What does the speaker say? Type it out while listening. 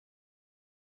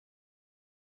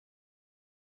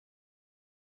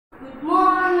Good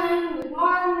morning, good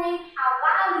morning. How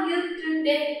are you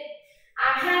today?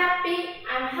 I'm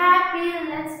happy.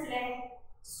 Let's play.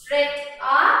 Stretch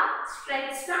up,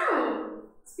 stretch down.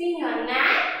 Spin your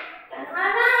neck, turn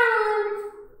around.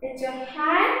 With your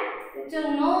hand, with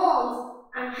your nose.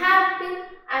 I'm happy.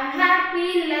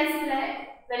 Let's play.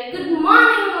 Very good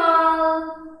morning all.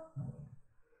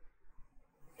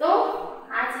 तो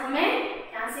आज हमें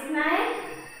क्या सीखना है?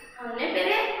 हमने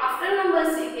पहले after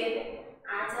number सीखे थे।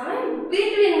 आज हमें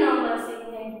बिटवीन नंबर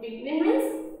सीखने हैं। बिटवीन मीन्स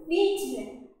बीच में।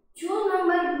 जो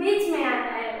नंबर बीच में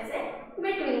आता है उसे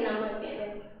बिटवीन नंबर कहते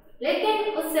हैं।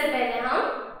 लेकिन उससे पहले हम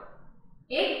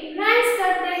एक राइम्स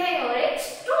करते हैं और एक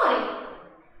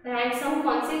स्टोरी। राइम्स हम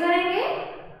कौन सी करेंगे?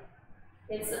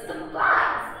 Wheels of the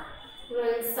bus.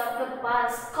 Wheels of the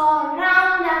bus go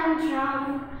round and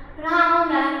round,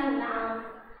 round and round,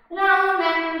 round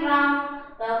and round.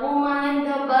 The woman in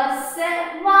the bus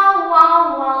said, wow, wow,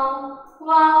 wow,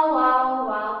 wow, wow,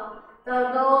 wow. The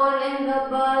door in the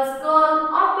bus goes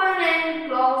open and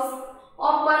close,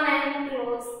 open and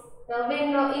close. The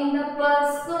window in the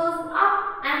bus goes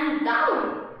up and down,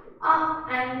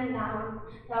 up and down.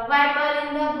 The wiper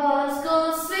in the bus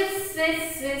goes swish, swish,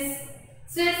 swish,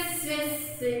 swish, swish,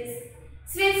 swish,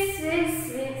 swish, swish,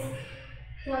 swish.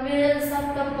 The wheels of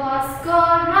the bus go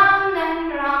round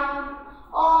and round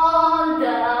all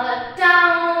the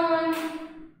town.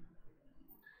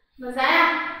 मजा आया?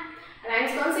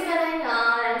 Rhymes कौन सी कर रहे हैं?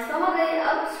 Rhymes तो हो गई।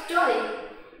 अब स्टोरी।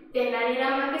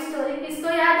 तेनालीरामा की स्टोरी किसको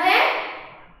याद है?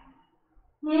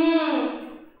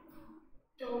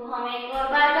 तो हम एक और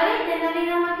बार करें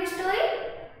तेनालीरामा की स्टोरी,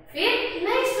 फिर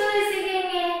नई स्टोरी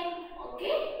सीखेंगे।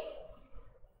 ओके।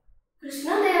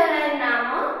 कृष्णदेवराय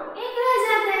नामक एक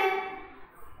राजा थे।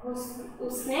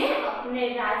 उसने अपने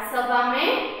राजसभा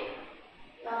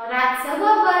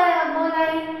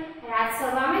बोलाई।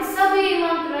 राजसभा में सभी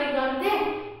मंत्रीगण थे,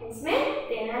 इसमें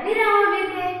तेनालीरामा भी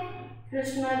थे।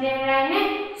 कृष्णदेवराय ने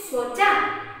सोचा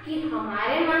कि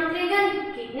हमारे मंत्रीगण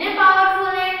कितने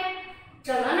पावरफुल हैं,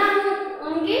 चलो ना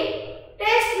उनकी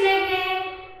टेस्ट लेंगे।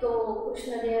 तो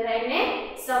कृष्णदेवराय ने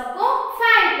सबको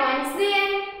 5 पॉइंट्स दिए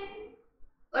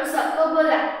और सबको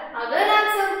बोला, अगर आप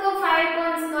सबको 5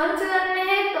 पॉइंट्स खर्च करने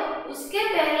हैं तो उसके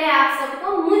पहले आप सबको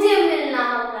मुझे मिलना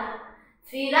होगा,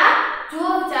 फिर आप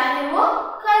जो चाहे वो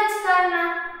खर्च करना।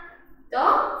 तो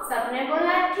सबने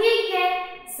बोला ठीक है,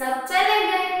 सब चले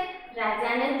गए।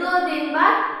 राजा ने 2 दिन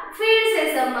बाद फिर से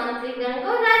सब मंत्रीगण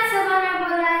को राजसभा में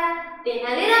बुलाया।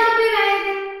 तेनालीरामा भी गए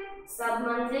थे। सब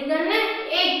मंत्रीगण ने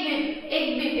एक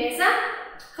भी पैसा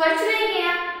खर्च नहीं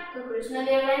किया। तो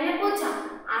कृष्णदेवराय ने पूछा,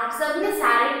 आप सबने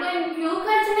सारे कोइन क्यों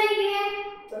खर्च नहीं किए?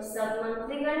 तो सब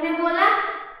मंत्रीगण ने बोला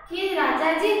कि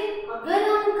राजा जी, अगर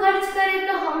हम खर्च करें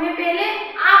तो हमें पहले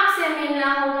आपसे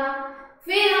मिलना होगा,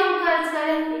 फिर हम खर्च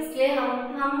करें, इसलिए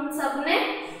हम सबने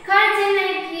खर्च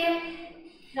नहीं किए।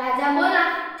 राजा बोला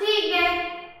ठीक है।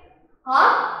 और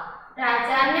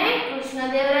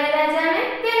कृष्णदेवराय राजा ने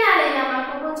तेनालीरामा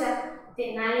को पूछा,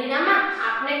 तेनालीरामा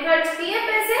आपने खर्च किए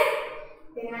पैसे?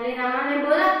 तेनालीरामा ने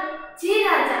बोला, जी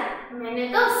राजा, मैंने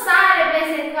तो सारे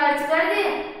पैसे खर्च कर दिए।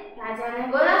 राजा ने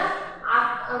बोला,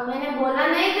 मैंने बोला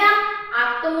नहीं था,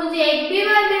 आप तो मुझे एक भी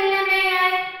बार मिलने नहीं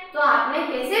आए, तो आपने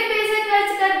कैसे पैसे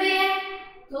खर्च कर दिए?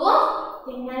 तो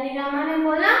तेनालीरामा ने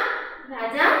बोला,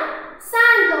 राजा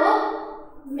शांत हो,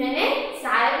 मैंने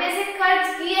सारे पैसे खर्च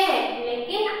किए हैं,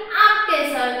 लेकिन आपके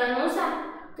शर्त अनुसार।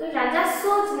 तो राजा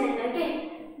सोचने लगे,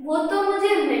 वो तो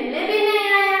मुझे मिलने भी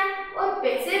नहीं आया और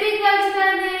पैसे भी खर्च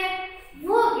कर दिए,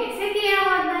 वो कैसे किया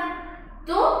होगा?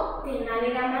 तो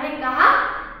तेनालीरामा ने कहा,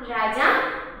 राजा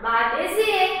बात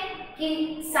ऐसी है कि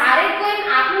सारे कॉइन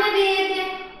आपने दिए थे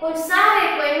और सारे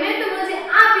कॉइन में तो मुझे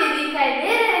आप ही दिखाई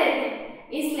दे रहे थे,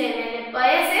 इसलिए मैंने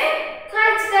पैसे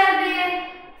खर्च कर दिए।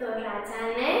 तो राजा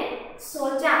ने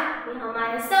सोचा कि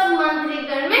हमारे सब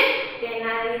मंत्रीगण में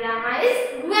तेनालीरामा इज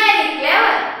वेरी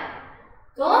क्लेवर,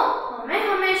 तो हमें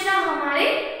हमेशा हमारी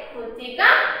बुद्धि का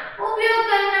उपयोग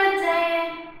करना चाहिए।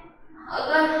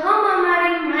 अगर हम हमारे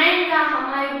माइंड का,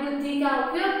 हमारी बुद्धि का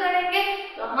उपयोग करेंगे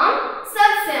तो हम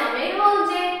सबसे अमीर हो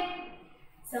जाए।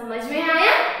 समझ में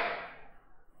आया?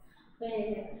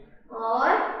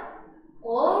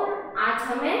 और आज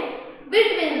हमें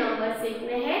बिटवीन नंबर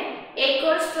सीखने हैं। एक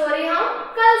और स्टोरी हम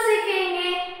कल सीखेंगे।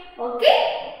 ओके?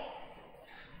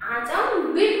 आज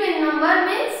हम बिटवीन नंबर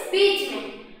में बीच में,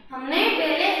 हमने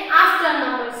पहले आफ्टर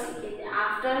नंबर सीखे थे।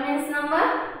 आफ्टर मीन्स नंबर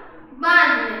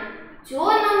बाद में,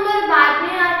 जो नंबर बाद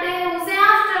में आते हैं उसे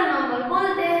आफ्टर नंबर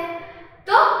बोलते हैं।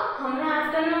 तो हमने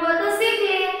आफ्टर नंबर तो सीख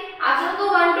लिए। आप सबको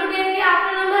 1 to 10 के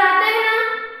आफ्टर नंबर आते हैं ना?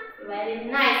 Very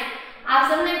nice.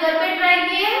 आप सबने घर पे ट्राई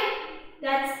किए?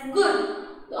 That's good.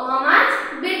 तो हम आज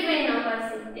बिटवीन नंबर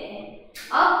सीखते हैं।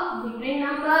 अब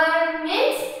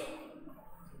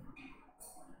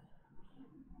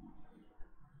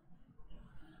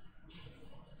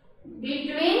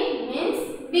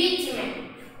बीच में,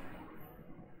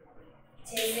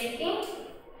 जैसे कि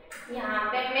यहाँ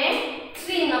पे मैं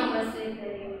 3 नंबर्स लिख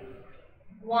रही हूँ,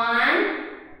 1,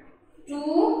 2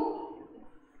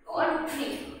 और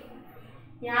 3।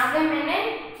 यहाँ पे मैंने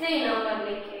 3 नंबर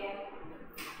लिखे हैं।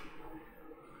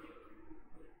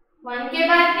 1 के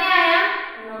बाद क्या आया?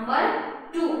 नंबर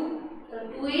 2, तो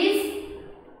 2 is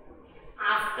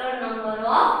after number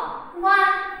of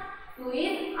 1, 2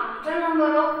 is after number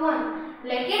of 1।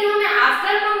 लेकिन हमें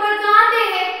आफ्टर नंबर तो आते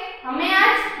हैं, हमें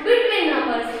आज बिटवीन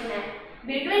नंबर सीखना है।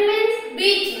 बिटवीन मीन्स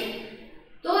बीच में,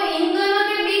 तो इन दोनों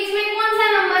के बीच में कौन सा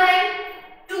नंबर है?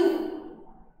 2।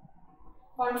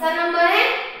 कौन सा नंबर है?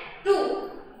 2।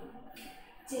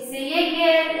 जैसे ये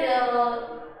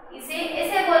इसे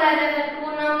ऐसे बोला जाता है,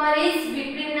 2 number is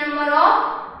between number of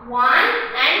 1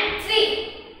 and 3।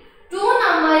 2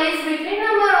 number is between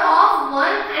number of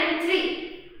 1 and 3।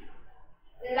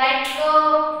 Like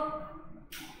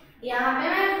यहाँ पे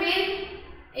मैं फिर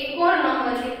एक और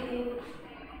नंबर लिखती हूँ,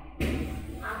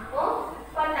 आपको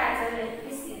पता चले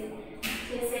इसलिए।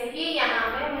 जैसे कि यहाँ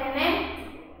पे मैंने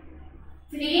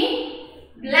 3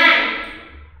 ब्लैंक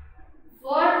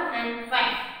 4 and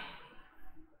 5।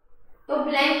 तो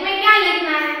ब्लैंक में क्या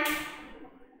लिखना है?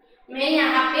 मैं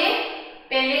यहाँ पे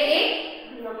पहले एक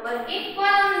नंबर के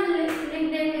कॉलम लिख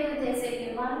देती हूँ, जैसे कि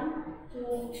 1 2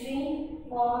 3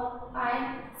 4 5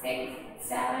 6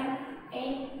 7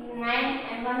 8 9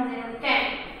 and 1 0 10।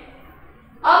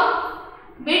 अब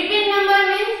बिटवीन नंबर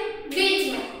मीन्स बीच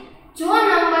में, जो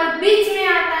नंबर बीच में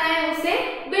आता है उसे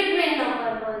बिटवीन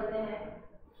नंबर बोलते हैं।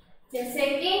 जैसे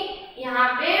कि यहाँ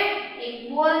पे एक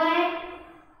बॉल है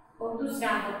और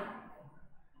दूसरा बॉल,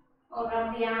 और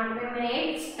अब यहाँ पे मैं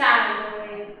एक स्टार बोल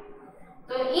रही हूँ,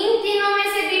 तो इन तीनों में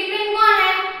से बिटवीन कौन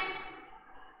है?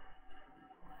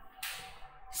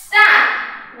 स्टार,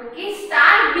 क्योंकि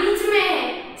स्टार बीच में है।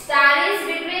 Star is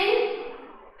between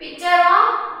picture of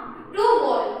 2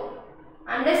 ball.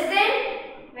 Understand?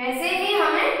 वैसे ही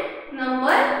हमें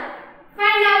नंबर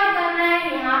फाइंड आउट करना है।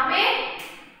 यहाँ पे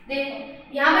देखो,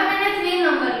 यहाँ पे मैंने 3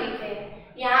 नंबर लिखे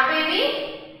हैं, यहाँ पे भी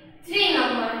 3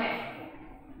 नंबर है,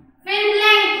 फिर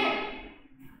ब्लैंक है,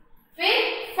 फिर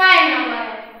 5 नंबर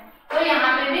है, तो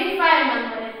यहाँ पे भी 5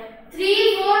 नंबर है, 3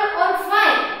 4 और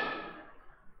 5।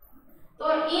 तो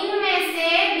इनमें से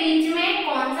बीच में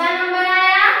कौन सा नंबर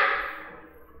आया?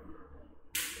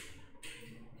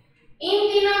 इन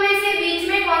तीनों में से बीच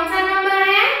में कौन सा नंबर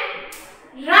है?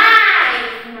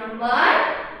 Right, number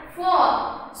 4।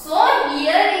 So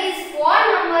here is 4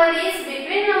 number is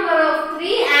between number of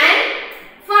 3 and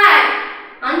 5।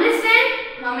 Understand?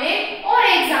 हम एक और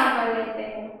एग्जांपल लेते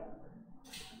हैं।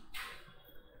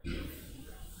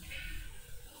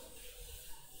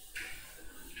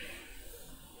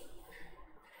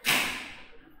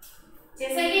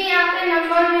 जैसे कि यहाँ पे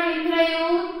नंबर में लिख रही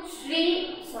हूँ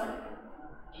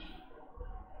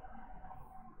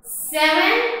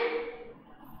 7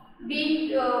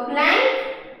 ब्लैंक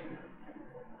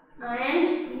and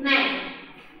 9।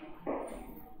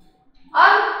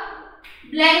 अब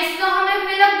ब्लैंक्स तो हमें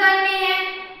फिलअप करनी है,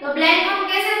 तो ब्लैंक हम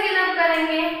कैसे फिलअप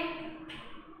करेंगे?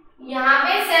 यहाँ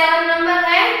पे 7 नंबर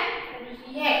है,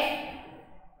 ये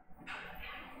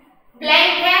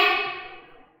ब्लैंक है,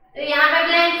 तो यहाँ पे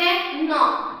ब्लैंक है 9,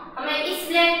 हमें इस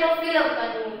ब्लैंक को फिलअप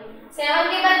करनी है।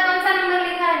 7 के बाद कौन सा नंबर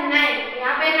लिखा है? 9,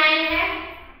 यहाँ पे 9 है।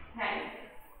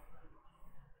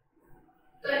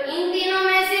 तो इन तीनों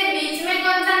में से बीच में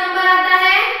कौन सा नंबर आता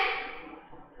है?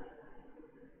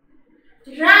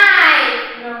 Right,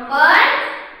 number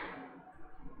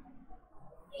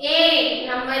 8।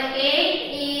 Number 8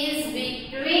 is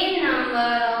between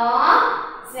number of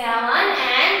 7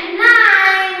 and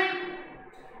 9।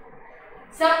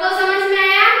 सबको समझ में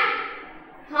आया?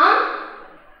 हम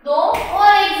 2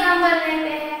 और एग्जांपल लेते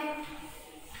हैं।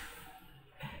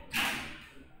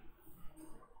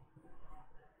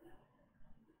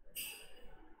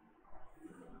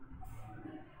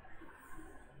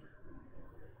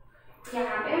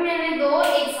 यहाँ पे मैंने 2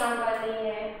 एग्जांपल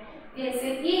लिए हैं, जैसे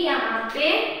कि यहाँ पे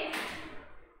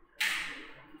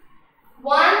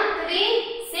 1 3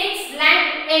 6 ब्लैंक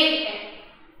 8 है,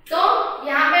 तो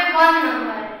यहाँ पे 1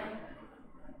 नंबर है,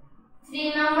 3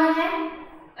 नंबर है,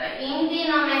 तो इन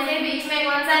तीनों में से बीच में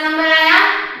कौन सा नंबर आया?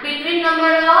 Between number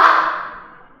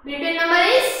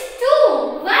is 2।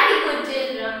 Very good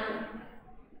children.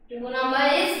 2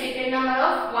 number is between number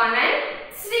of 1 and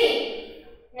 3।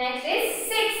 Next is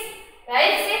 6।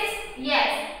 Right, 6? Yes.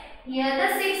 Here the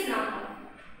 6th number.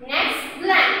 Next,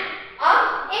 blank. Or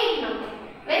 8 number.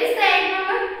 Where is the 8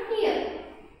 number? Here.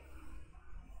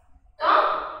 तो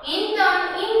इन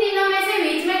तीनों में से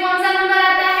बीच में कौन सा नंबर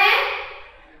आता है?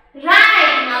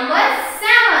 Right, number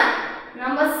 7.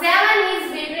 Number 7 is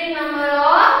between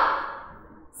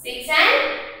 6 and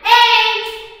 8.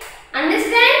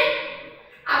 Understand?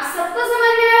 आप सबको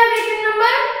समझ में आया बिटवीन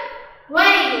नंबर?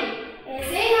 Very good.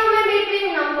 ऐसे ही हमें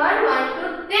बिटवीन नंबर 1 to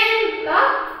 10 का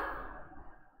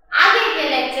आगे के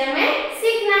लेक्चर में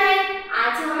सीखना है।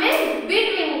 आज हमें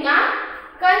बिटवीन का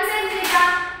कंसेप्ट सीखा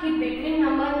कि बिटवीन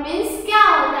नंबर मीन्स क्या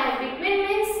होता है। बिटवीन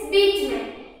मीन्स बीच में।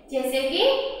 जैसे कि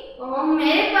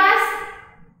मेरे पास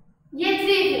ये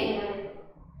 3 फिंगर है,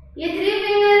 ये 3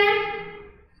 फिंगर है,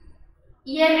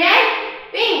 ये रेड,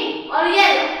 पिंक और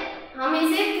येलो। हम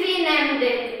इसे 3 नेम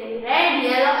देते हैं, रेड,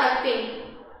 येलो और पिंक।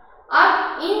 और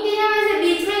इन तीनों में से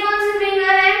बीच में कौन सा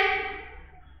फिंगर है?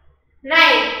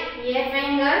 राइट, ये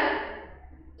फिंगर।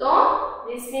 तो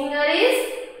दिस फिंगर इज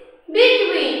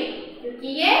बिटवीन, क्योंकि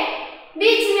ये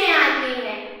बीच में आती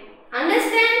है।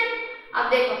 अंडरस्टैंड? अब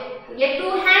देखो, ये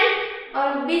 2 हैंड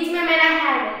और बीच में मेरा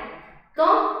हेड है, तो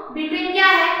बिटवीन क्या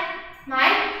है? My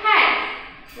head.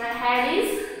 My head is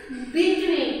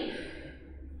between.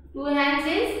 2 hands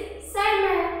is side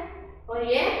में है और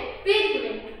ये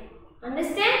बिटवीन।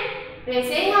 अंडरस्टैंड?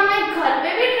 वैसे ही हमें घर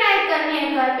पे भी ट्राई करनी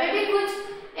है। घर पे भी कुछ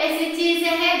ऐसी चीजें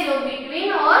हैं जो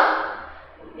बिटवीन और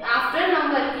आफ्टर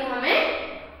नंबर की हमें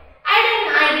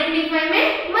आइडेंटिफाई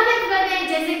में मदद करते हैं।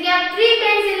 जैसे कि आप 3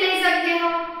 पेंसिल ले सकते हो,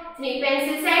 3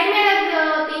 पेंसिल साइड में रखते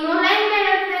हो, तीनों लाइन में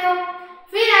रखते हो।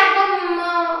 फिर आपको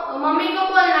मम्मी को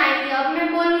बोलना है कि अब मैं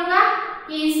बोलूंगा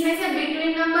कि इसमें से बिटवीन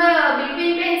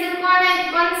पेंसिल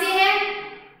कौन सी है?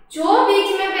 जो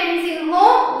बीच में पेंसिल हो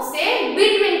उसे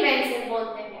बिटवीन पेंसिल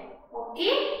बोलते हैं। ओके?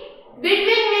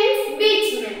 बिटवीन मीन्स बीच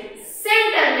में,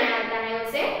 सेंटर में आता है,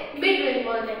 उसे बिटवीन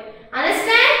बोलते हैं।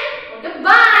 अंडरस्टैंड? Okay,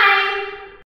 bye.